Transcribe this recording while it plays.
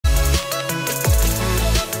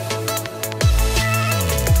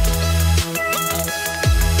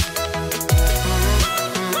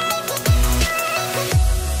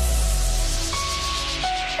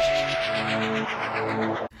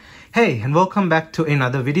Hey, and welcome back to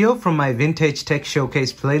another video from my Vintage Tech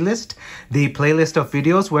Showcase playlist, the playlist of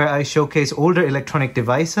videos where I showcase older electronic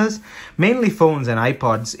devices, mainly phones and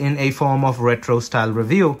iPods, in a form of retro style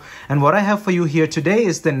review. And what I have for you here today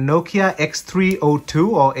is the Nokia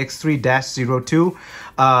X3-02 or X3-02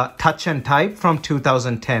 Touch and Type from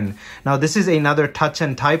 2010. Now this is another Touch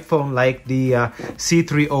and Type phone like the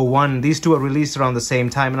C301. These two are released around the same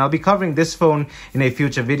time, and I'll be covering this phone in a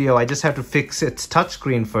future video. I just have to fix its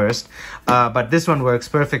touchscreen first, but this one works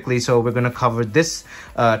perfectly, so we're going to cover this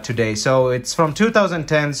today. So it's from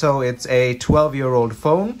 2010, so it's a 12-year-old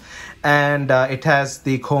phone, and it has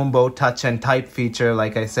the combo Touch and Type feature.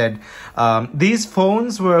 Like I said, these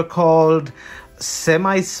phones were called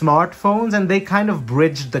semi-smartphones, and they kind of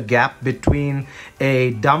bridged the gap between a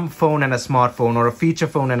dumb phone and a smartphone, or a feature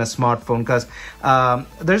phone and a smartphone, because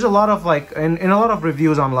there's a lot of, like, in a lot of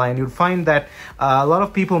reviews online, you'd find that a lot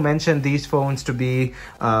of people mention these phones to be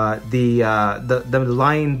the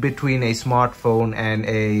line between a smartphone and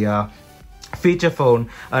a feature phone.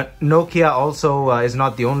 Nokia also is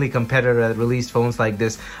not the only competitor that released phones like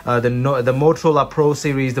this. The Motorola Pro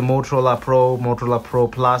series, the Motorola Pro, Motorola Pro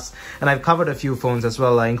Plus, and I've covered a few phones as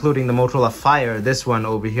well, including the Motorola Fire. This one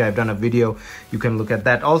over here, I've done a video. You can look at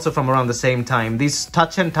that. Also from around the same time. These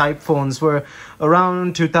Touch and Type phones were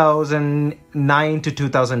around 2009 to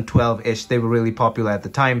 2012-ish. They were really popular at the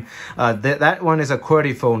time. That one is a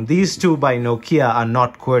QWERTY phone. These two by Nokia are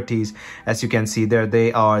not QWERTYs. As you can see there,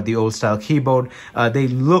 they are the old style keyboard. They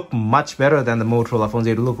look much better than the Motorola phones.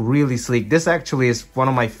 They look really sleek. This actually is one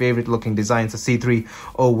of my favorite looking designs, the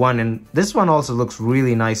C301, and this one also looks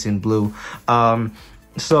really nice in blue.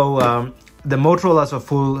 The Motorola's are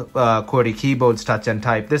full QWERTY keyboards, Touch and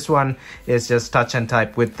Type. This one is just Touch and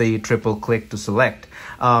Type with the triple click to select.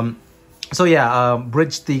 Bridge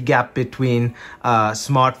the gap between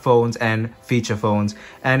smartphones and feature phones.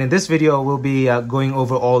 And in this video, we'll be going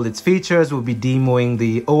over all its features. We'll be demoing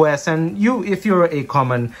the OS. And if you're a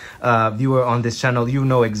common viewer on this channel, you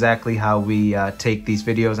know exactly how we take these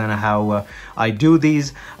videos and how I do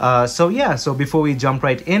these. So before we jump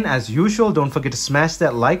right in, as usual, don't forget to smash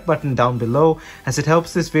that like button down below, as it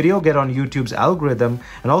helps this video get on YouTube's algorithm.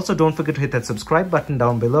 And also don't forget to hit that subscribe button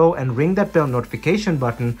down below and ring that bell notification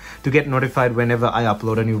button to get notified whenever I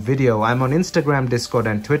upload a new video. I'm on Instagram, Discord,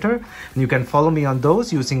 and Twitter, and you can follow me on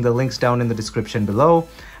those using the links down in the description below.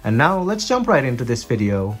 And now let's jump right into this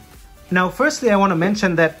video. Now, firstly, I want to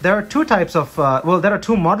mention that there are two types of, there are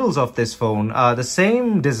two models of this phone. The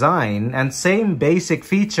same design and same basic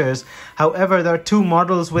features. However, there are two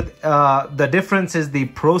models with, the difference is the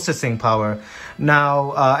processing power.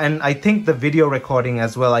 Now, and I think the video recording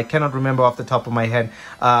as well. I cannot remember off the top of my head,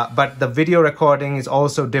 but the video recording is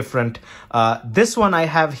also different. This one I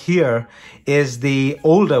have here is the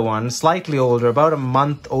older one, slightly older, about a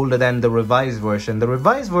month older than the revised version. The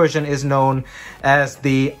revised version is known as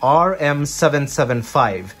the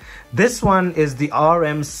RM775. This one is the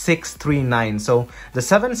RM639. So the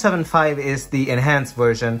 775 is the enhanced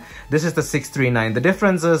version. This is the 639. The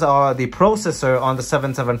differences are the processor on the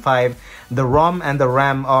 775, the ROM and the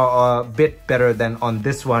RAM are a bit better than on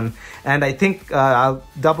this one. And I think when I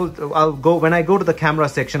go to the camera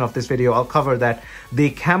section of this video, I'll cover that.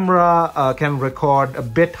 The camera can record a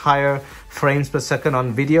bit higher frames per second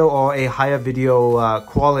on video, or a higher video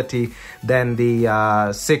quality than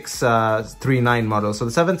the 639 model. So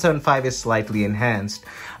the 775 is slightly enhanced,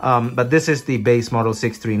 but this is the base model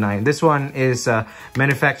 639. This one is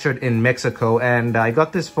manufactured in Mexico, and I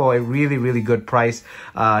got this for a really good price.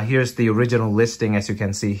 Here's the original listing, as you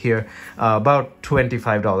can see here, about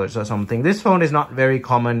 $25 or something. This phone is not very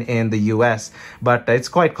common in the US, but it's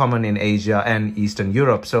quite common in Asia and Eastern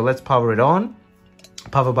Europe. So let's power it on.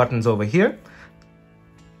 Power buttons over here.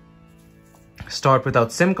 Start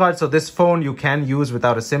without SIM card. So this phone you can use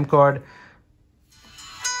without a SIM card.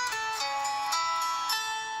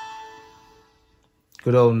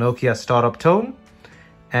 Good old Nokia startup tone.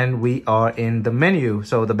 And we are in the menu.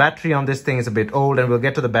 So the battery on this thing is a bit old, and we'll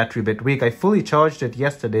get to the battery a bit weak. I fully charged it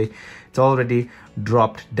yesterday. It's already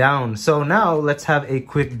dropped down. So now let's have a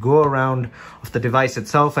quick go around of the device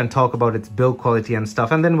itself and talk about its build quality and stuff.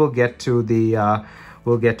 And then we'll get to the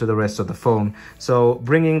rest of the phone. So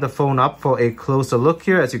bringing the phone up for a closer look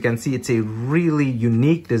here, as you can see, it's a really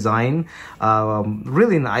unique design. I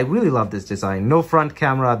really love this design. No front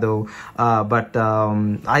camera though, but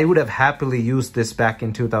I would have happily used this back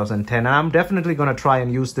in 2010, and I'm definitely going to try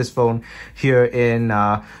and use this phone here in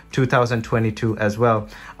 2022 as well.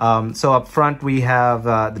 So up front we have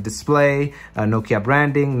the display, Nokia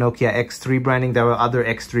branding, Nokia X3 branding. There were other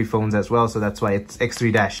X3 phones as well, so that's why it's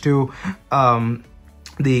X3-2.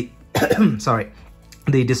 Sorry,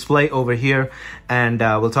 the display over here, and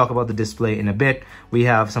we'll talk about the display in a bit. We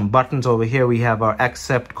have some buttons over here. We have our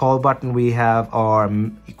accept call button, we have our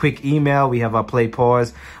quick email, we have our play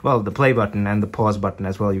pause, well, the play button and the pause button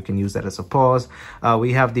as well. You can use that as a pause.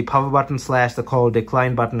 We have the power button / the call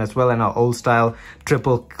decline button as well, and our old style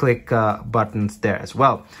triple click buttons there as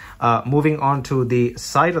well. Moving on to the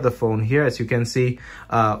side of the phone here, as you can see,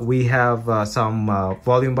 we have some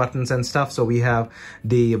volume buttons and stuff. So we have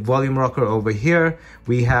the volume rocker over here,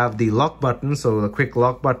 we have the lock button, so the quick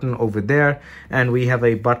lock button over there, and we have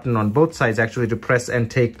a button on both sides actually to press and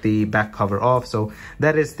take the back cover off. So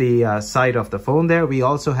that is the side of the phone there. We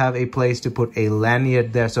also have a place to put a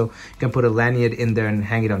lanyard there, so you can put a lanyard in there and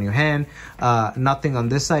hang it on your hand. Nothing on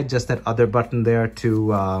this side, just that other button there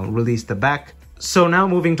to release the back. So now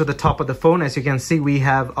moving to the top of the phone, as you can see, we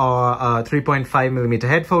have our 3.5mm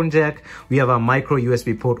headphone jack. We have our micro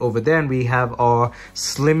USB port over there, and we have our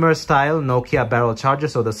slimmer style Nokia barrel charger.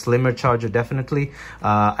 So the slimmer charger, definitely.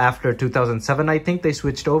 After 2007, I think they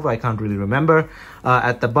switched over. I can't really remember.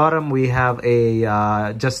 At the bottom, we have a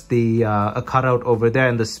cutout over there,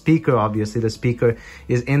 and the speaker, obviously the speaker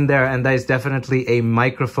is in there, and there is definitely a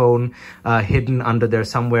microphone hidden under there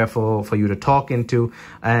somewhere for you to talk into.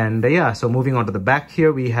 And yeah, so moving on to the back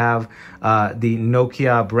here, we have the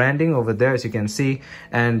Nokia branding over there, as you can see,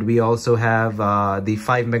 and we also have the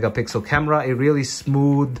 5-megapixel camera, a really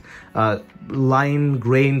smooth line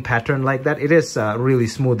grain pattern like that. It is really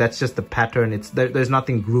smooth. That's just the pattern. There's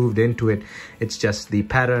nothing grooved into it. It's just the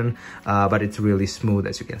pattern, but it's really smooth,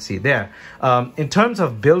 as you can see there. In terms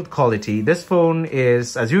of build quality, this phone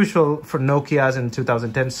is, as usual for Nokia's in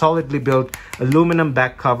 2010, solidly built aluminum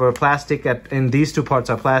back cover, plastic in these two parts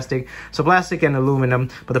are plastic, so plastic and aluminum,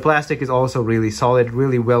 but the plastic is also really solid,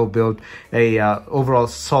 really well built, overall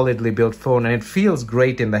solidly built phone, and it feels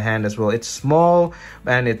great in the hand as well. It's small,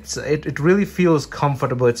 and it really feels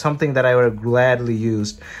comfortable. It's something that I would have gladly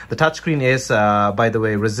used. The touchscreen is, by the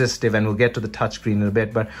way, resistive, and we'll get to the touchscreen in a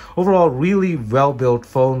bit, but overall really well built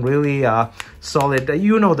phone, really solid.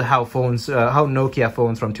 You know how Nokia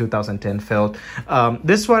phones from 2010 felt.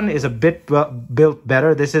 This one is a bit built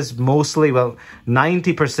better. This is mostly, well,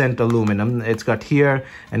 90% aluminum. It's got here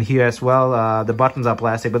and here as well. The buttons are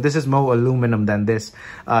plastic, but this is more aluminum than this.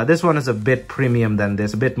 This one is a bit premium than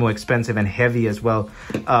this, a bit more expensive and heavy as well.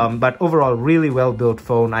 But overall, really well built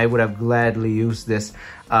phone. I would have gladly used this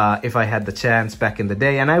if I had the chance back in the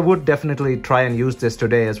day, and I would definitely try and use this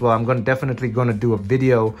today as well. I'm definitely gonna do a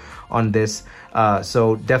video on this,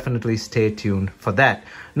 so definitely stay tuned for that.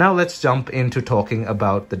 Now let's jump into talking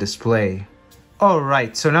about the display.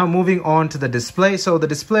 Alright, so now moving on to the display. So the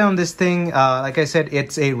display on this thing, like I said,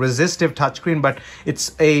 it's a resistive touchscreen, but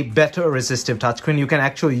it's a better resistive touchscreen. You can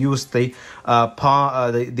actually use the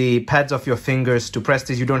pads of your fingers to press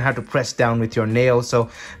this. You don't have to press down with your nails. So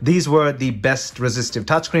these were the best resistive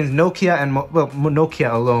touchscreens. Nokia and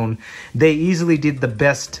Nokia alone, they easily did the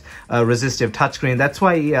best resistive touchscreen. That's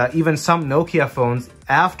why even some Nokia phones,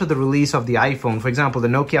 after the release of the iPhone, for example, the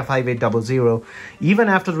Nokia 5800, even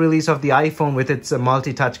after the release of the iPhone with its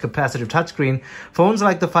multi-touch capacitive touchscreen, phones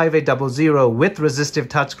like the 5800 with resistive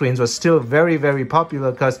touchscreens were still very, very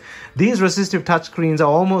popular, because these resistive touchscreens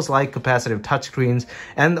are almost like capacitive touchscreens.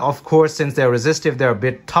 And of course, since they're resistive, they're a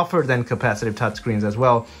bit tougher than capacitive touchscreens as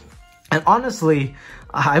well. And honestly,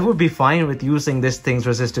 I would be fine with using this thing's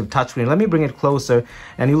resistive touchscreen. Let me bring it closer,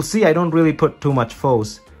 and you'll see I don't really put too much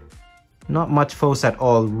force. Not much force at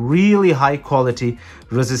all. Really high quality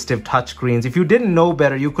resistive touchscreens. If you didn't know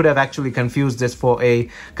better, you could have actually confused this for a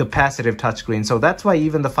capacitive touchscreen. So that's why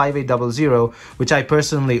even the 5800, which I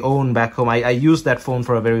personally own back home, I used that phone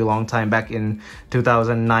for a very long time back in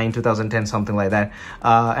 2009, 2010, something like that.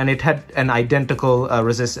 And it had an identical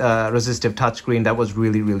resistive touchscreen that was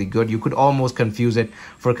really, really good. You could almost confuse it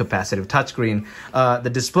for a capacitive touchscreen. The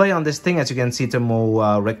display on this thing, as you can see, it's a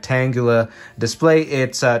more rectangular display.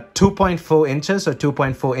 It's 2.4 inches, so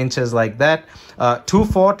 2.4 inches like that.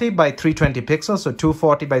 240 by 320 pixels, so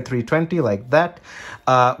 240 by 320 like that,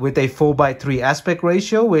 with a 4:3 aspect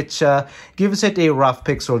ratio, which gives it a rough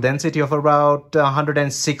pixel density of about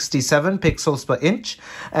 167 pixels per inch.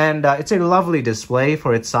 And it's a lovely display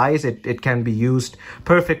for its size. It can be used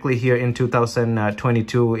perfectly here in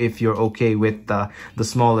 2022 if you're okay with the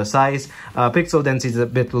smaller size. Pixel density is a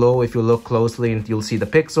bit low. If you look closely, and you'll see the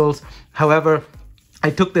pixels. However, I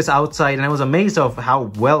took this outside and I was amazed of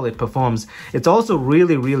how well it performs. It's also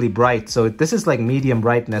really, really bright. So this is like medium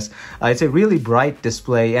brightness. It's a really bright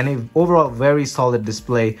display and a overall very solid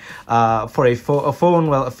display for a phone,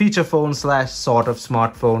 well, a feature phone slash sort of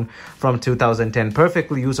smartphone from 2010.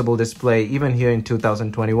 Perfectly usable display even here in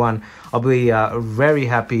 2021. I'll be very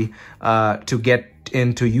happy to get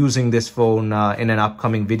into using this phone in an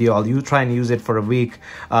upcoming video. I'll try and use it for a week.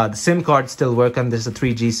 The SIM cards still work on this. The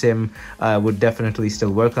 3G SIM would definitely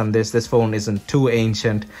still work on this. This phone isn't too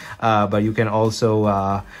ancient, but you can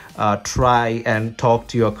also try and talk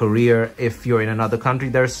to your courier if you're in another country.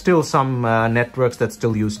 There's still some networks that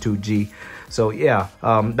still use 2G. So yeah,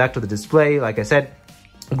 back to the display. Like I said,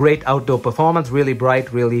 great outdoor performance, really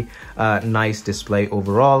bright, really nice display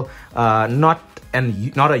overall. Not a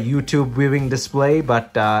YouTube viewing display,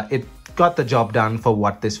 but it got the job done for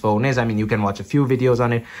what this phone is. I mean, you can watch a few videos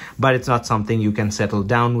on it, but it's not something you can settle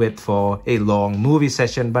down with for a long movie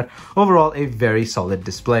session. But overall, a very solid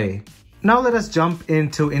display. Now let us jump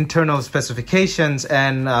into internal specifications,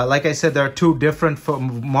 and like I said, there are two different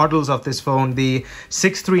models of this phone, the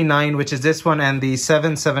 639, which is this one, and the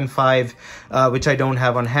 775, which I don't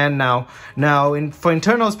have on hand now. Now, for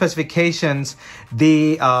internal specifications,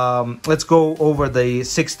 let's go over the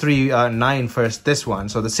 639 first, this one.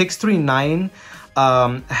 So the 639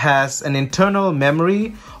 has an internal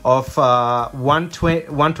memory of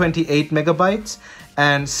 128 megabytes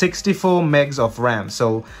and 64 megs of RAM.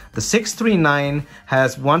 So the 639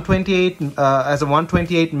 has a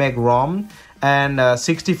 128 meg ROM and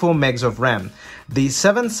 64 megs of RAM. The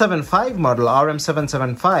 775 model,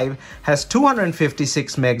 RM775, has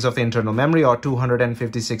 256 megs of internal memory, or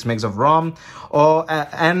 256 megs of ROM,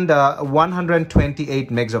 and 128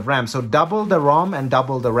 megs of RAM. So double the ROM and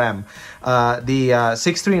double the RAM. The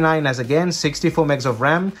 639 has again 64 megs of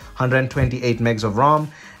RAM, 128 megs of ROM,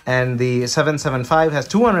 and the 775 has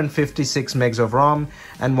 256 megs of ROM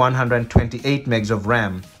and 128 megs of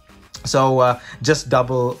RAM. So just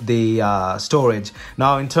double the storage.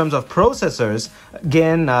 Now, in terms of processors,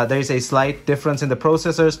 again, there is a slight difference in the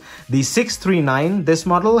processors. The 639, this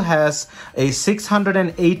model, has a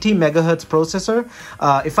 680 megahertz processor.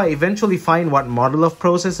 If I eventually find what model of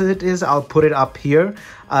processor it is, I'll put it up here.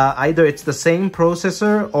 Either it's the same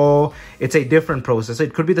processor or it's a different processor.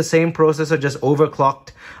 It could be the same processor, just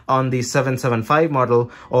overclocked on the 775 model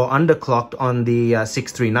or underclocked on the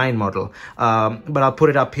 639 model. But I'll put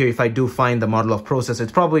it up here if I do find the model of processor.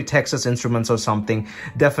 It's probably Texas Instruments or something,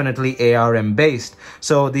 definitely ARM based.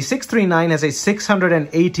 So the 639 has a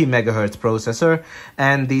 680 megahertz processor,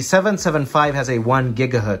 and the 775 has a 1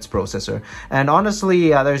 gigahertz processor. And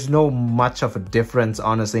honestly, there's no much of a difference,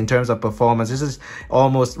 honestly, in terms of performance. This is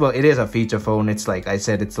almost, well, it is a feature phone. It's like I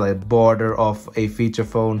said, it's like border of a feature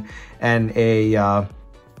phone and a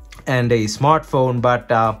smartphone, but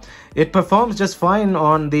it performs just fine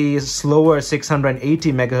on the slower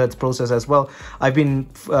 680 megahertz processor as well. I've been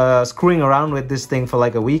screwing around with this thing for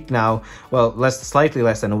like a week now. Well, slightly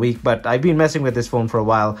less than a week, but I've been messing with this phone for a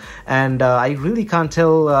while, and I really can't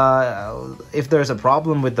tell if there's a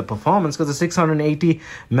problem with the performance, because the 680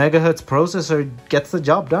 megahertz processor gets the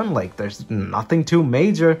job done. Like, there's nothing too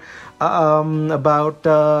major about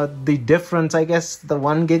the difference. I guess the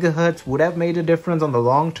 1 gigahertz would have made a difference on the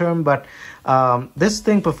long term, but this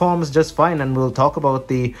thing performs just fine, and we'll talk about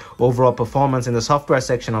the overall performance in the software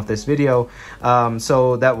section of this video.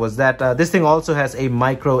 So that was that. This thing also has a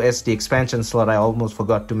micro SD expansion slot. I almost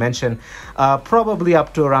forgot to mention. Probably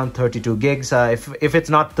up to around 32 gigs. If it's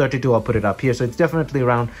not 32, I'll put it up here. So it's definitely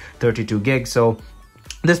around 32 gigs. So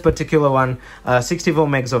this particular one, 64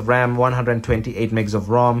 megs of RAM, 128 megs of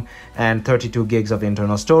ROM, and 32 gigs of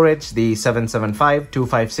internal storage. The 775,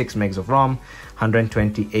 256 megs of ROM,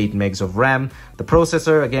 128 megs of RAM. The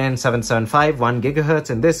processor, again, 775, 1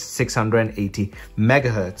 gigahertz, and this 680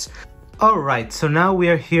 megahertz. Alright, so now we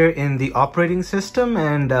are here in the operating system,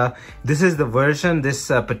 and this is the version this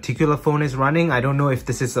particular phone is running. I don't know if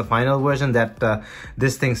this is the final version that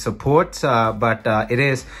this thing supports, but it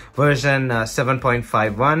is version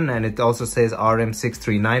 7.51, and it also says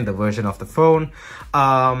RM639, the version of the phone.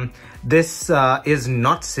 This is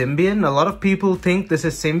not Symbian. A lot of people think this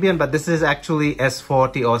is Symbian, but this is actually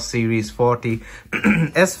S40 or Series 40.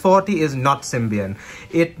 S40 is not Symbian.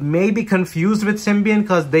 It may be confused with Symbian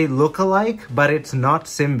because they look alike, but it's not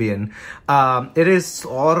Symbian. It is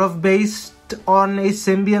sort of based on a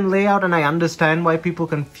Symbian layout, and I understand why people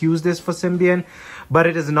confuse this for Symbian, but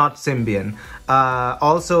it is not Symbian.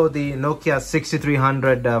 Also, the Nokia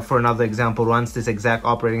 6300, for another example, runs this exact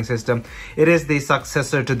operating system. It is the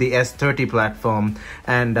successor to the S30 platform,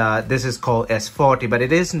 and this is called S40, but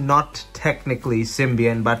it is not technically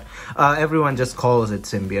Symbian, but everyone just calls it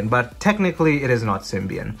Symbian, but technically it is not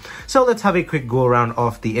Symbian. So let's have a quick go around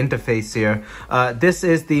of the interface here. This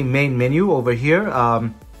is the main menu over here.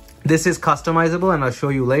 This is customizable, and I'll show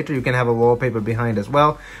you later. You can have a wallpaper behind as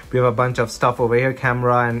well. We have a bunch of stuff over here,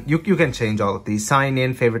 camera, and you can change all of these. Sign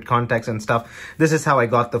in, favorite contacts and stuff. This is how I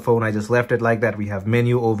got the phone. I just left it like that. We have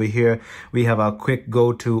menu over here. We have a quick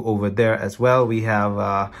go-to over there as well. We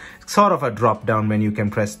have sort of a drop-down menu. You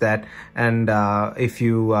can press that, and if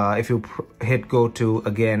you hit go-to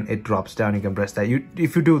again, it drops down. You can press that.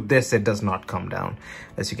 If you do this, it does not come down,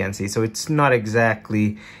 as you can see. So it's not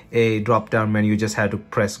exactly a drop-down menu. You just have to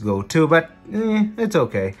press go-to, but it's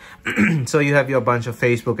okay. So you have your bunch of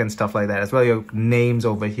Facebook and stuff like that as well. Your names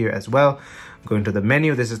over here as well. Go into the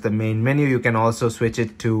menu. This is the main menu. You can also switch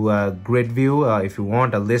it to grid view if you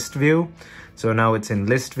want, a list view. So now it's in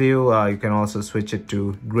list view. You can also switch it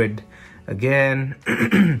to grid again,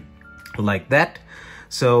 like that.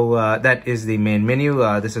 So that is the main menu.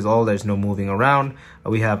 This is all. There's no moving around.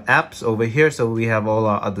 We have apps over here, so we have all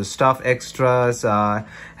our other stuff. Extras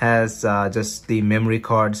has just the memory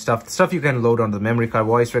card stuff you can load on the memory card.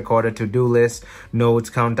 Voice recorder, to-do list, notes,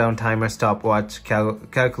 countdown, timer, stopwatch,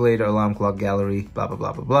 calculator, alarm clock, gallery, blah blah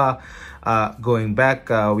blah blah blah. Going back,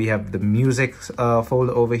 we have the music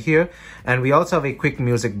folder over here, and we also have a quick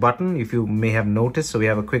music button, if you may have noticed. So we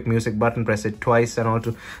have a quick music button. Press it twice and all.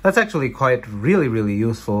 That's actually quite really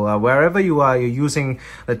useful. Wherever you are, you're using,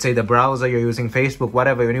 let's say, the browser, you're using Facebook,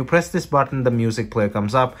 whatever. When you press this button, the music player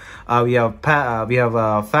comes up. We have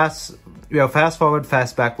fast forward,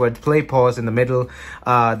 fast backward, play, pause in the middle.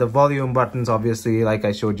 The volume buttons, obviously, like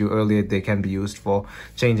I showed you earlier, they can be used for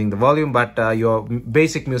changing the volume, but your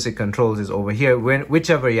basic music controls is over here,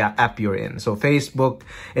 whichever app you're in. So Facebook,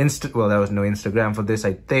 well, there was no Instagram for this,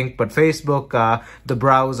 I think, but Facebook, the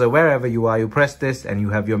browser, wherever you are, you press this and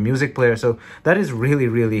you have your music player. So that is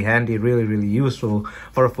really handy, really useful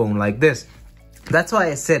for a phone like this. That's why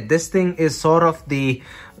I said this thing is sort of the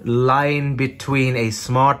line between a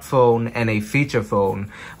smartphone and a feature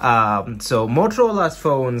phone. So Motorola's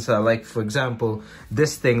phones, like for example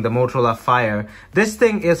this thing, the Motorola Fire, this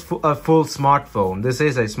thing is a full smartphone. This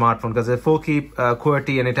is a smartphone because it's full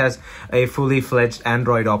QWERTY, and it has a fully fledged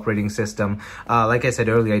Android operating system. Like I said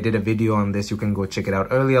earlier, I did a video on this. You can go check it out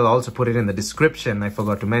earlier. I'll also put it in the description. I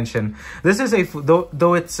forgot to mention, this is a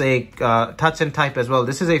though it's a touch and type as well,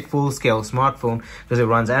 this is a full-scale smartphone because it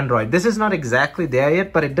runs Android. This is not exactly there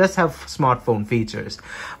yet, but it does have smartphone features.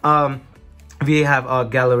 We have our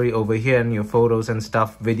gallery over here and your photos and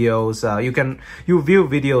stuff, videos. You view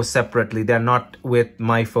videos separately. They're not with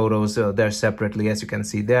my photos, they're separately, as you can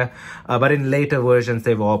see there. But in later versions,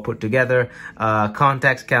 they've all put together.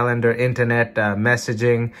 Contacts, calendar, internet,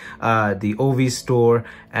 messaging, the OV store,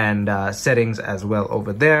 and settings as well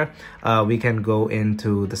over there. We can go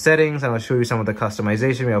into the settings, and I'll show you some of the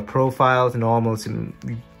customization. We have profiles, normals,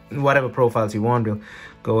 and whatever profiles you want. We'll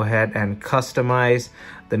go ahead and customize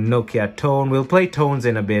the Nokia tone. We'll play tones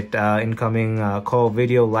in a bit. Incoming call,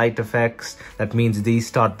 video, light effects. That means these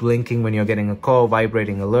start blinking when you're getting a call,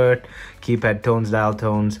 vibrating alert, keypad tones, dial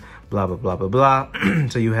tones, blah blah blah blah blah.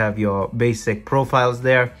 So you have your basic profiles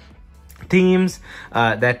there. Themes,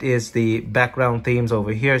 that is the background themes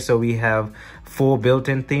over here. So we have 4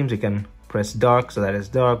 built-in themes. You can press dark, so that is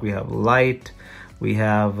dark. We have light, we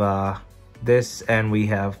have this, and we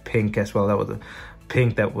have pink as well. That was a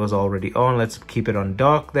pink that was already on. Let's keep it on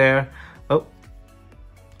dark there. Oh,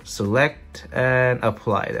 select and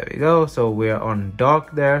apply. There we go. So we're on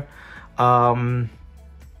dark there.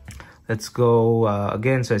 Let's go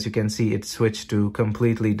again. So as you can see, it switched to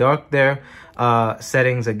completely dark there.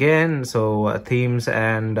 Settings again, so themes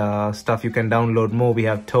and stuff, you can download more. We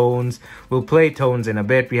have tones. We'll play tones in a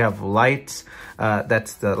bit. We have lights,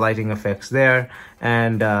 that's the lighting effects there,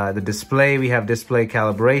 and the display, we have display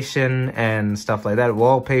calibration and stuff like that.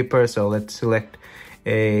 Wallpaper, so let's select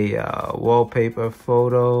a wallpaper.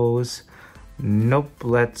 Photos, nope.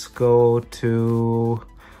 Let's go to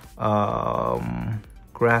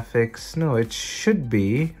graphics. No, it should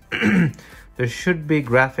be there should be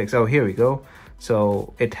graphics. Oh, here we go.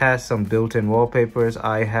 So it has some built-in wallpapers.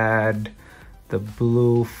 I had the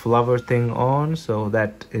blue flower thing on, so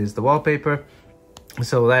that is the wallpaper.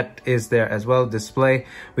 So that is there as well. Display,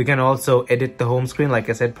 we can also edit the home screen, like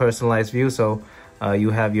I said, personalized view. So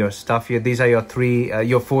you have your stuff here. These are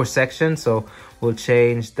your 4 sections. So we'll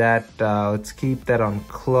change that. Let's keep that on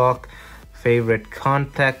clock. Favorite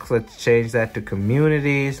contacts, let's change that to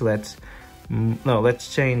communities. Let's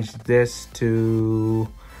change this to,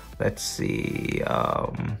 let's see,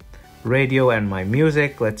 radio and my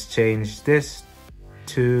music. Let's change this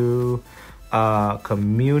to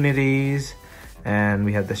communities, and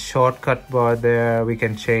we have the shortcut bar there. We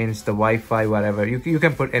can change the Wi-Fi, whatever. You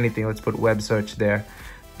can put anything. Let's put web search there.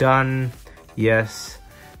 Done. Yes.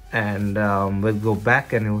 and we'll go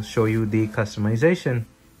back and it will show you the customization.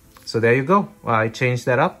 So there you go. I changed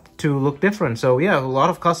that up to look different. So yeah, a lot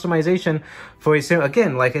of customization for a sim.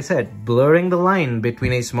 Again, like I said, blurring the line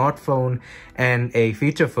between a smartphone and a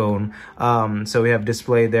feature phone. So we have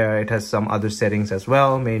display there. It has some other settings as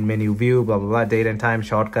well. Main menu view, blah, blah, blah, date and time,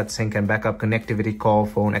 shortcuts, sync and backup, connectivity, call,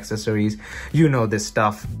 phone, accessories. You know this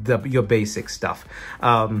stuff, your basic stuff.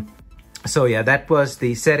 So yeah, that was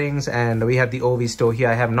the settings, and we have the OV store here.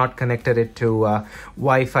 I have not connected it to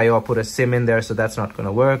Wi-Fi or put a SIM in there, so that's not going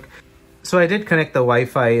to work. So I did connect the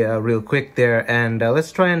Wi-Fi real quick there, and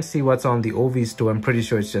let's try and see what's on the OV store. I'm pretty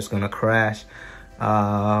sure it's just going to crash.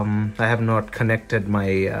 I have not connected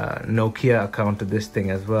my Nokia account to this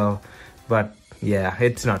thing as well, but yeah,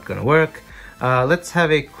 it's not going to work. Let's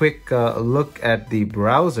have a quick look at the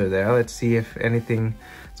browser there. Let's see if anything...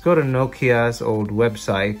 Go to Nokia's old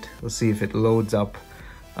website. We'll see if it loads up.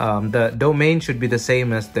 The domain should be the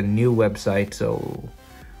same as the new website. So,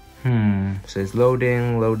 says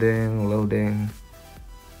loading.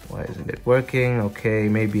 Why isn't it working? Okay,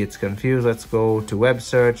 maybe it's confused. Let's go to web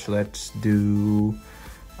search. Let's do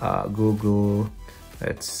Google.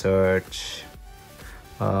 Let's search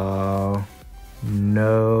Nokia.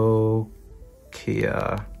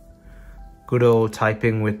 Good old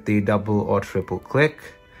typing with the double or triple click.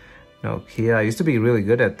 Nokia. I used to be really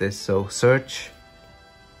good at this. So search.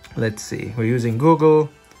 Let's see. We're using Google.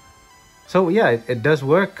 So yeah, it does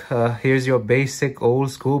work. Here's your basic old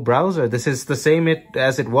school browser. This is the same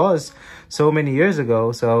as it was so many years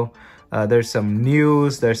ago. So there's some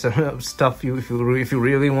news. There's some stuff if you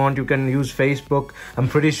really want, you can use Facebook. I'm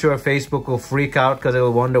pretty sure Facebook will freak out because it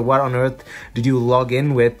will wonder what on earth did you log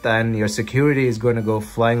in with, and your security is going to go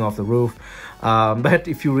flying off the roof. But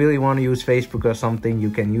if you really want to use Facebook or something, you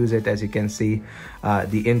can use it. As you can see,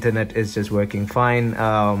 the internet is just working fine.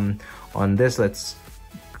 On this, let's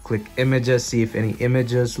click images, see if any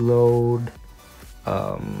images load.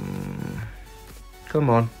 Come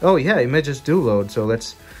on. Oh yeah, images do load. So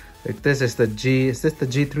let's, like, this is the is this the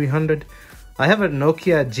G300? I have a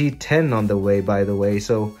Nokia G10 on the way, by the way,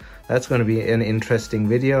 so that's going to be an interesting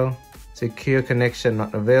video. Secure connection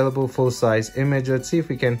not available. Full size image. Let's see if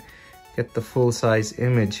we can get the full size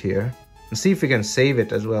image here and see if we can save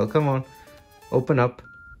it as well. Come on, open up.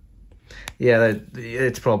 Yeah,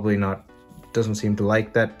 it's probably not, doesn't seem to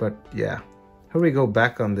like that, but yeah. How do we go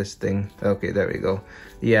back on this thing? Okay, there we go.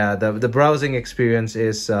 Yeah, the browsing experience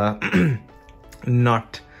is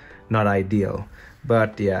not ideal,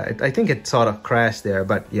 but yeah, I think it sort of crashed there,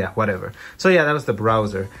 but yeah, whatever. So yeah, that was the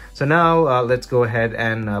browser. So now let's go ahead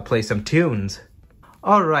and play some tunes.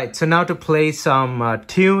 Alright, so now to play some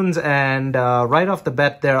tunes, and right off the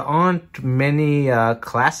bat, there aren't many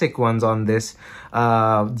classic ones on this.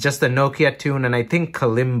 Just the Nokia tune, and I think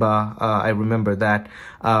Kalimba, I remember that.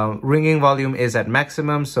 Ringing volume is at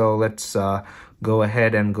maximum, so let's go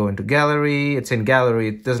ahead and go into gallery. It's in gallery,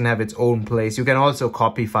 it doesn't have its own place. You can also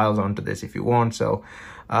copy files onto this if you want. So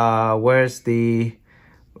where's Kalimba?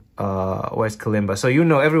 So you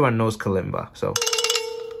know, everyone knows Kalimba, so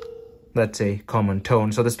that's a common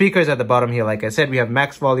tone. So the speakers at the bottom here, like I said, we have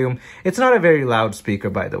max volume. It's not a very loud speaker,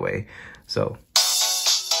 by the way. So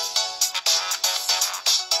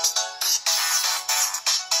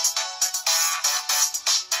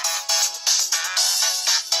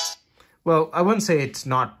well, I wouldn't say it's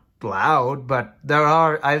not loud, but there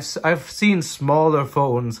are, I've seen smaller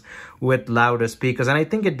phones with louder speakers, and I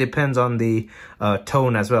think it depends on the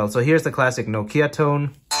tone as well. So here's the classic Nokia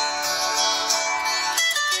tone.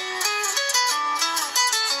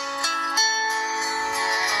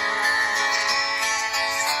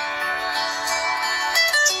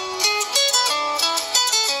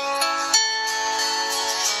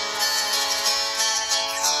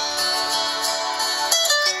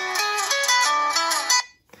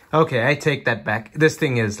 Okay, I take that back. This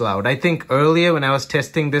thing is loud. I think earlier when I was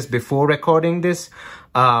testing this before recording this,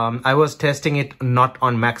 I was testing it not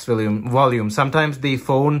on max volume. Sometimes the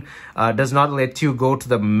phone does not let you go to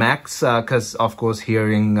the max because, of course,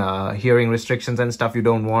 hearing restrictions and stuff. You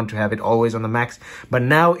don't want to have it always on the max. But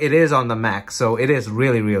now it is on the max, so it is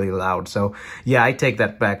really, really loud. So yeah, I take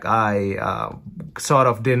that back. I sort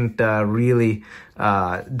of didn't really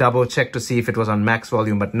double check to see if it was on max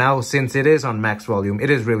volume, but now since it is on max volume,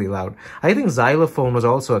 it is really loud. I think Xylophone was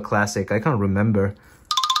also a classic. I can't remember.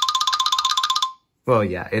 Well,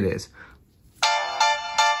 yeah, it is.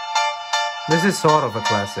 This is sort of a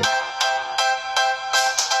classic.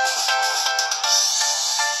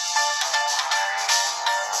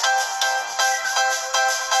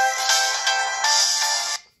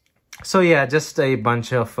 So yeah, just a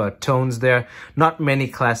bunch of tones there. Not many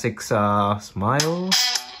classics. Smile.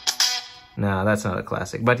 No, that's not a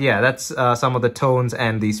classic. But yeah, that's some of the tones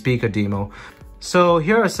and the speaker demo. So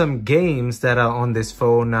here are some games that are on this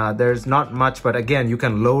phone. There's not much, but again, you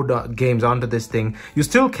can load games onto this thing. You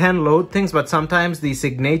still can load things, but sometimes the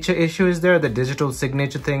signature issue is there, the digital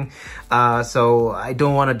signature thing. So I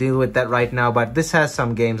don't want to deal with that right now, but this has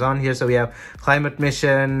some games on here. So we have Climate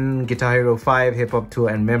Mission, Guitar Hero 5, Hip Hop Tour,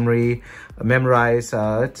 and Memorize.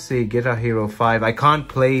 Let's see, Guitar Hero 5. I can't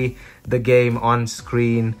play the game on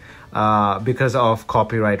screen because of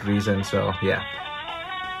copyright reasons, so yeah.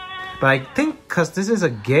 But I think because this is a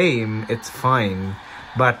game, it's fine.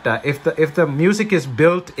 But if the music is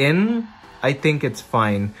built in, I think it's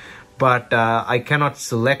fine. But I cannot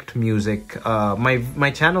select music.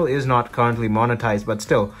 My channel is not currently monetized, but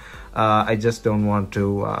still, I just don't want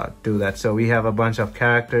to do that. So we have a bunch of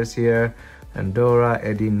characters here. Andorra,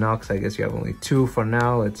 Eddie Knox. I guess you have only 2 for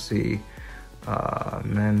now. Let's see.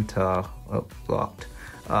 Manta. Oh, blocked.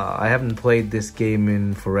 I haven't played this game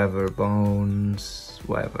in forever. Bones,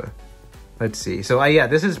 whatever. Let's see. So yeah,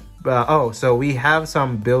 this is oh, so we have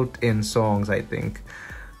some built-in songs, I think.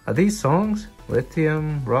 Are these songs?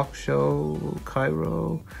 Lithium, Rock Show,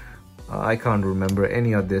 Cairo. I can't remember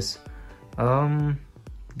any of this.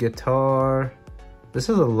 Guitar. This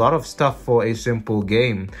is a lot of stuff for a simple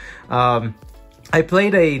game. I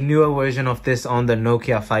played a newer version of this on the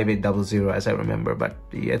Nokia 5800, as I remember, but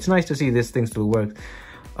yeah, it's nice to see this thing still works.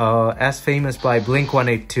 As Famous by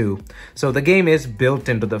Blink-182. So the game is built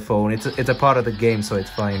into the phone. It's a part of the game, so it's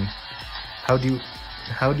fine. How do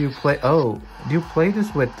you play? Oh, do you play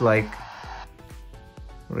this with like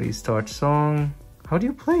restart song? How do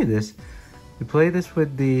you play this? You play this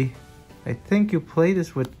with the, I think you play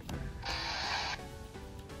this with,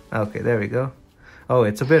 okay, there we go. Oh,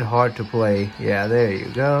 it's a bit hard to play. Yeah, there you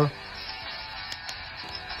go.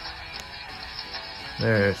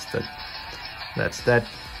 There's the, that's that.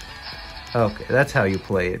 Okay, that's how you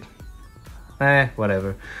play it.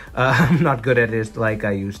 Whatever. I'm not good at it like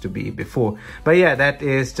I used to be before. But yeah, that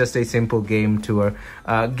is just a simple game tour,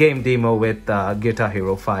 game demo with Guitar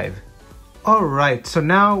Hero 5. Alright, so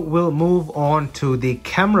now we'll move on to the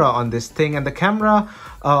camera on this thing. And the camera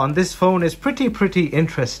on this phone is pretty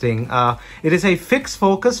interesting. It is a fixed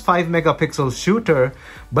focus 5 megapixel shooter,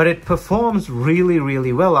 but it performs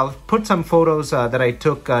really well. I'll put some photos that I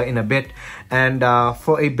took in a bit. And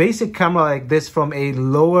for a basic camera like this from a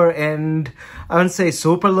lower end, I wouldn't say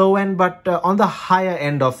super low end, but on the higher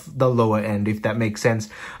end of the lower end, if that makes sense,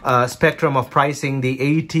 spectrum of pricing, the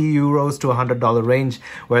 80 euros to $100 range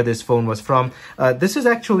where this phone was from. This is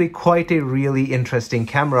actually quite a really interesting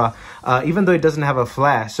camera, even though it doesn't have a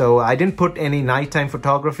flash. So I didn't put any nighttime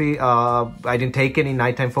photography. I didn't take any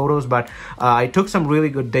nighttime photos, but I took some really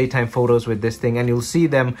good daytime photos with this thing, and you'll see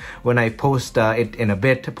them when I post it in a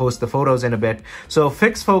bit, post the photos in a bit. So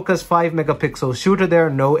fixed focus 5 megapixel shooter there,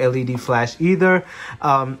 no LED flash either.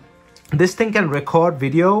 This thing can record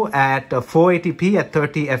video at 480p at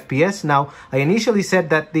 30 FPS. Now, I initially said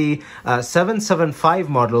that the 775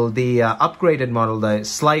 model, the upgraded model, the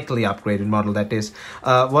slightly upgraded model that is,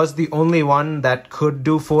 was the only one that could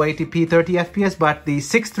do 480p 30 FPS, but the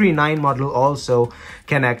 639 model also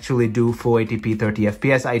can actually do 480p 30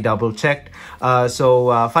 FPS. I double checked. 5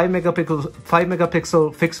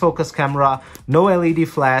 megapixel fixed focus camera, no LED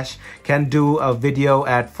flash, can do a video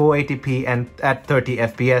at 480p and at 30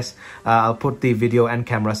 FPS. I'll put the video and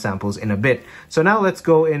camera samples in a bit. So now let's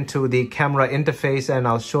go into the camera interface, and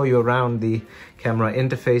I'll show you around the camera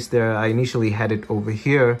interface there. I initially had it over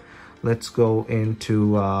here. Let's go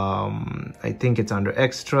into, I think it's under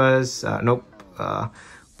extras. Nope.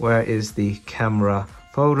 Where is the camera?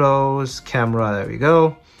 Photos, camera, there we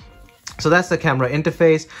go. So that's the camera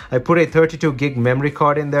interface. I put a 32 gig memory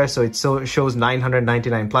card in there, so it shows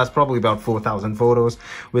 999 plus, probably about 4,000 photos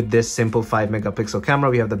with this simple 5 megapixel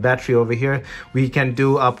camera. We have the battery over here. We can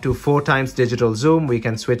do up to 4 times digital zoom. We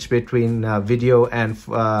can switch between video and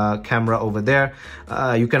camera over there.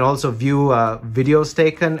 You can also view videos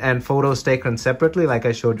taken and photos taken separately, like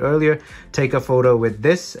I showed earlier. Take a photo with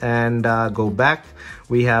this and go back.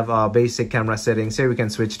 We have our basic camera settings here. We can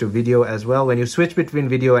switch to video as well. When you switch between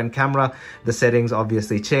video and camera, the settings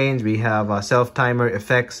obviously change. We have self-timer,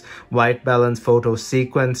 effects, white balance, photo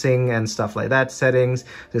sequencing, and stuff like that. Settings,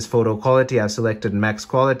 this photo quality, I've selected max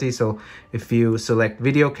quality. So if you select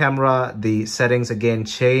video camera, the settings again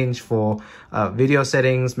change for video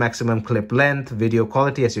settings, maximum clip length, video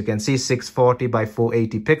quality, as you can see, 640 by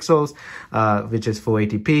 480 pixels, which is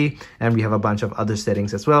 480p. And we have a bunch of other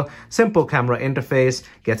settings as well. Simple camera interface,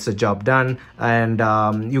 gets the job done. And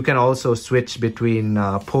you can also switch between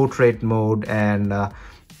portrait mode and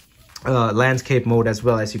landscape mode as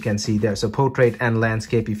well, as you can see there. So portrait and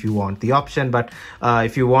landscape if you want the option, but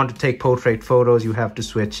if you want to take portrait photos, you have to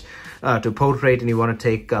switch to portrait, and you want to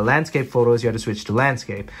take landscape photos, you have to switch to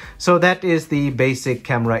landscape. So that is the basic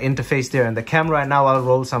camera interface there. And the camera, now I'll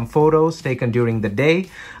roll some photos taken during the day,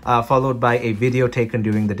 followed by a video taken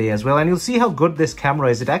during the day as well. And you'll see how good this camera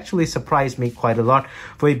is. It actually surprised me quite a lot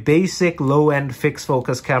for a basic low-end fixed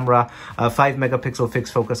focus camera, 5 megapixel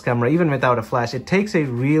fixed focus camera. Even without a flash, it takes a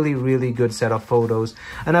really good set of photos,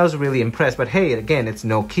 and I was really impressed. But hey, again, it's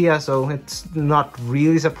Nokia, so it's not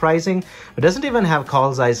really surprising. It doesn't even have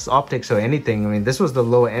call size optics or anything. I mean, this was the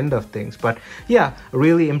low end of things, but yeah, a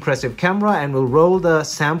really impressive camera. And we'll roll the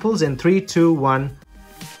samples in 3, 2, 1.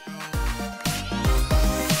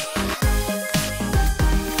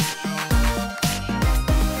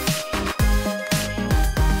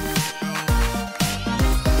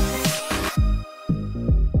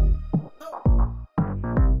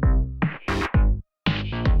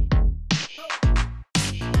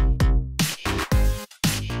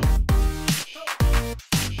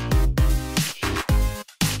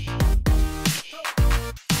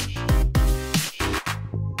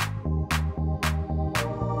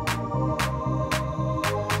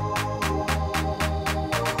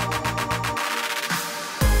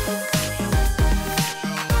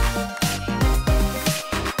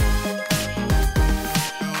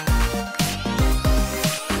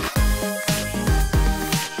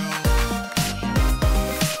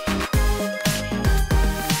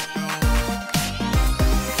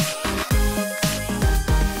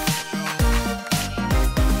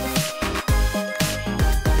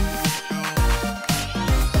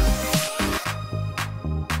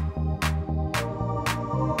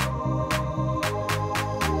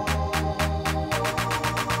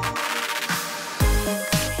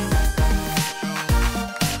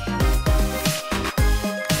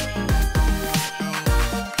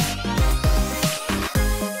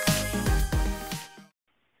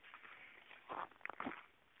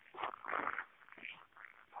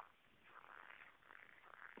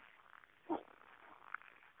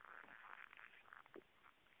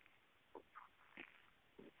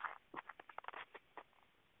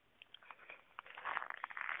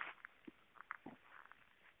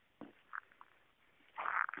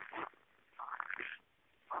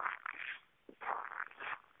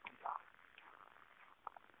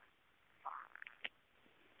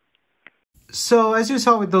 So as you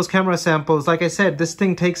saw with those camera samples, like I said, this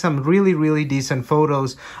thing takes some really decent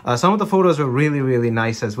photos. Some of the photos were really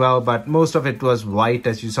nice as well, but most of it was white,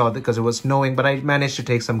 as you saw, because it was snowing. But I managed to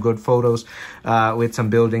take some good photos with some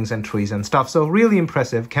buildings and trees and stuff. So really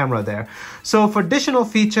impressive camera there. So for additional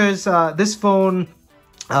features, this phone,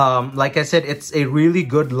 like I said, it's a really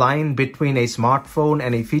good line between a smartphone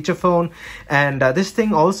and a feature phone. And this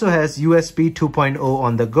thing also has USB 2.0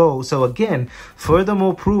 on the go. So again,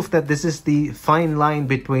 furthermore proof that this is the fine line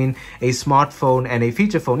between a smartphone and a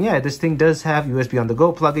feature phone. Yeah, this thing does have USB on the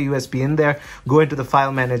go. Plug a USB in there, go into the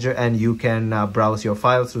file manager, and you can browse your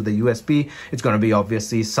files through the USB. It's going to be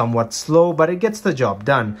obviously somewhat slow, but it gets the job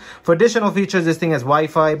done. For additional features, this thing has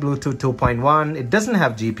Wi-Fi, Bluetooth 2.1. It doesn't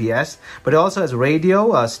have GPS, but it also has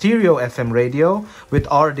radio, stereo FM radio with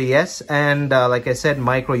RDS, and like I said,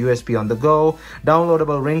 micro USB on the go,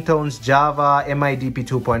 downloadable ringtones, Java, MIDP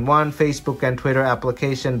 2.1, Facebook and Twitter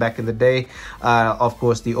application back in the day. Of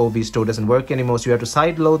course, the OV store doesn't work anymore, so you have to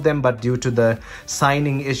sideload them, but due to the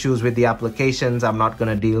signing issues with the applications, I'm not going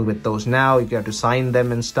to deal with those now. You have to sign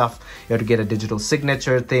them and stuff. You have to get a digital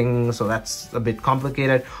signature thing, so that's a bit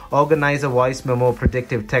complicated. Organizer, voice memo,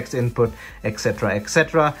 predictive text input, etc,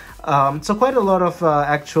 etc. So quite a lot of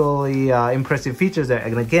actually impressive features there.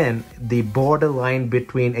 And again, the borderline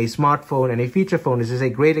between a smartphone and a feature phone. This is a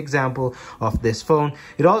great example of this phone.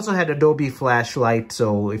 It also had Adobe flashlight,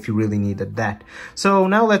 so if you really needed that. So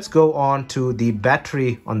now let's go on to the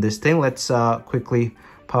battery on this thing. Let's quickly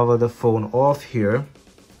power the phone off here.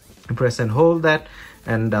 Press and hold that,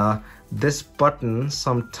 and this button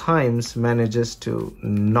sometimes manages to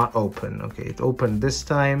not open. Okay, it opened this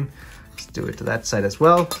time. Let's do it to that side as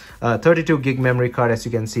well. 32 gig memory card, as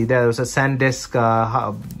you can see there. There was a SanDisk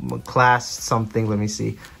class something. Let me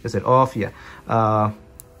see. Is it off? Yeah.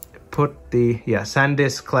 Put the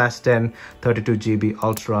SanDisk class 10 32 GB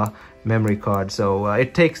ultra memory card. So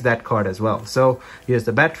it takes that card as well. So here's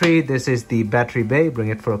the battery. This is the battery bay. Bring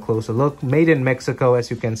it for a closer look. Made in Mexico,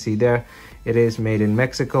 as you can see there. It is made in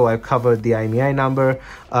Mexico. I've covered the IMEI number.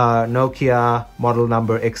 Nokia model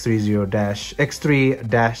number X3-02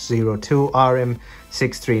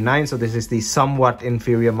 RM639. So this is the somewhat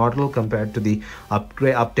inferior model compared to the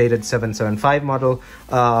updated 775 model.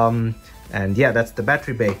 And yeah, that's the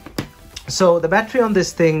battery bay. So the battery on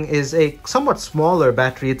this thing is a somewhat smaller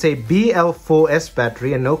battery. It's a BL4S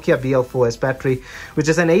battery, a Nokia BL4S battery, which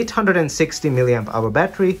is an 860 milliamp hour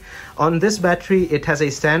battery. On this battery, it has a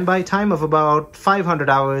standby time of about 500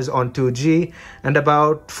 hours on 2G and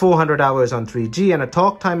about 400 hours on 3G, and a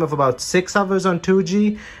talk time of about 6 hours on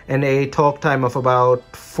 2G and a talk time of about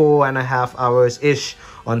 4.5 hours-ish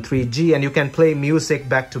on 3G. And you can play music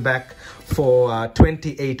back to back for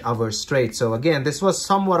 28 hours straight. So again, this was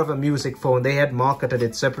somewhat of a music phone. They had marketed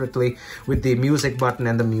it separately with the music button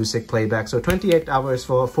and the music playback. So 28 hours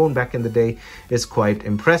for a phone back in the day is quite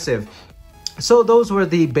impressive. So those were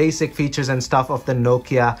the basic features and stuff of the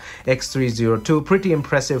Nokia X3-02. Pretty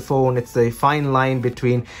impressive phone. It's the fine line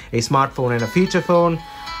between a smartphone and a feature phone.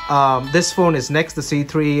 This phone is next, the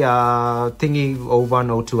C3 thingy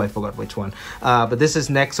 01, 02, I forgot which one. But this is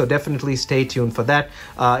next, so definitely stay tuned for that.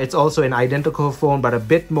 It's also an identical phone, but a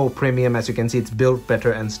bit more premium. As you can see, it's built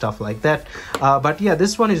better and stuff like that. But yeah,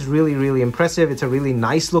 this one is really, really impressive. It's a really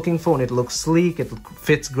nice looking phone. It looks sleek, it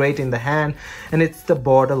fits great in the hand, and it's the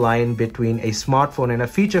borderline between a smartphone and a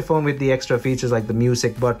feature phone with the extra features like the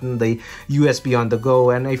music button, the USB on the go,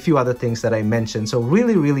 and a few other things that I mentioned. So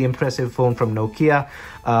really, really impressive phone from Nokia.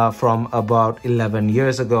 From about 11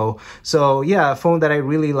 years ago. So yeah, a phone that I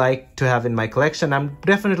really like to have in my collection. I'm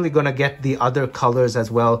definitely gonna get the other colors as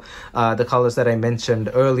well, the colors that I mentioned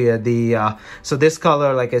earlier. So this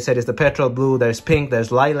color, like I said, is the petrol blue. There's pink,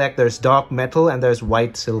 there's lilac, there's dark metal, and there's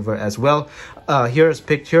white silver as well. Here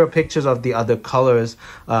are pictures of the other colors.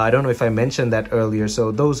 I don't know if I mentioned that earlier.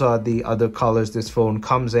 So those are the other colors this phone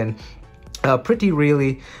comes in. Pretty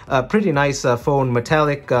nice phone,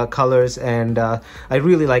 metallic colors, and I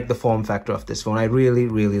really like the form factor of this phone. I really,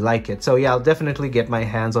 really like it. So yeah, I'll definitely get my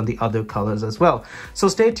hands on the other colors as well. So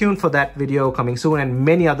stay tuned for that video coming soon, and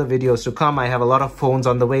many other videos to come. I have a lot of phones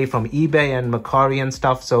on the way from eBay and Macari and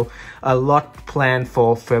stuff, so a lot planned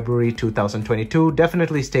for February 2022.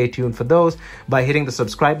 Definitely stay tuned for those by hitting the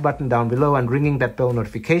subscribe button down below and ringing that bell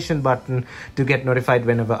notification button to get notified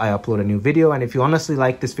whenever I upload a new video. And if you honestly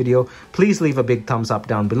like this video, please leave a big thumbs up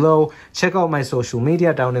down below. Check out my social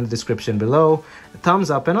media down in the description below. Thumbs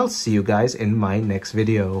up, and I'll see you guys in my next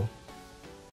video.